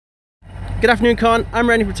Good afternoon, Con. I'm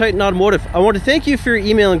Randy from Titan Automotive. I want to thank you for your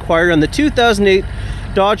email inquiry on the 2008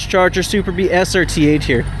 Dodge Charger Super Bee SRT8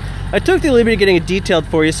 here. I took the liberty of getting it detailed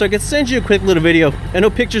for you so I could send you a quick little video. I know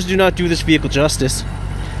pictures do not do this vehicle justice.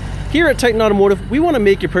 Here at Titan Automotive, we want to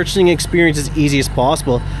make your purchasing experience as easy as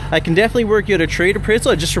possible. I can definitely work you out a trade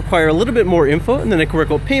appraisal. I just require a little bit more info, and then I can work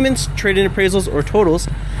out payments, trade-in appraisals, or totals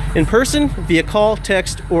in person, via call,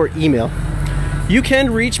 text, or email. You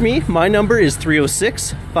can reach me. My number is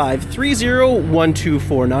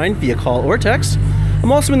 306-530-1249 via call or text.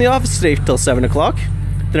 I'm also in the office today till 7 o'clock.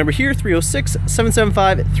 The number here,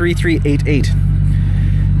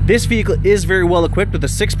 306-775-3388. This vehicle is very well equipped with a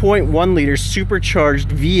 6.1 liter supercharged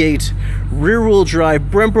V8, rear-wheel drive,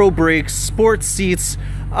 Brembo brakes, sports seats,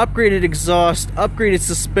 upgraded exhaust, upgraded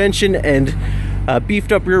suspension, and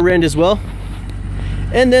beefed up rear end as well.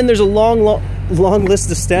 And then there's a long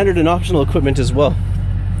list of standard and optional equipment as well.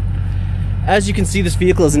 As you can see, this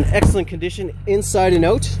vehicle is in excellent condition inside and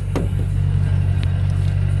out.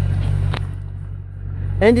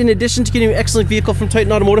 And in addition to getting an excellent vehicle from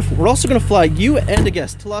Titan Automotive, we're also going to fly you and a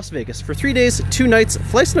guest to Las Vegas for 3 days, 2 nights,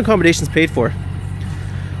 flights and accommodations paid for.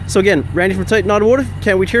 So again, Randy from Titan Automotive,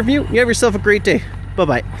 can't wait to hear from you. You have yourself a great day.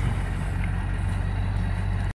 Bye-bye.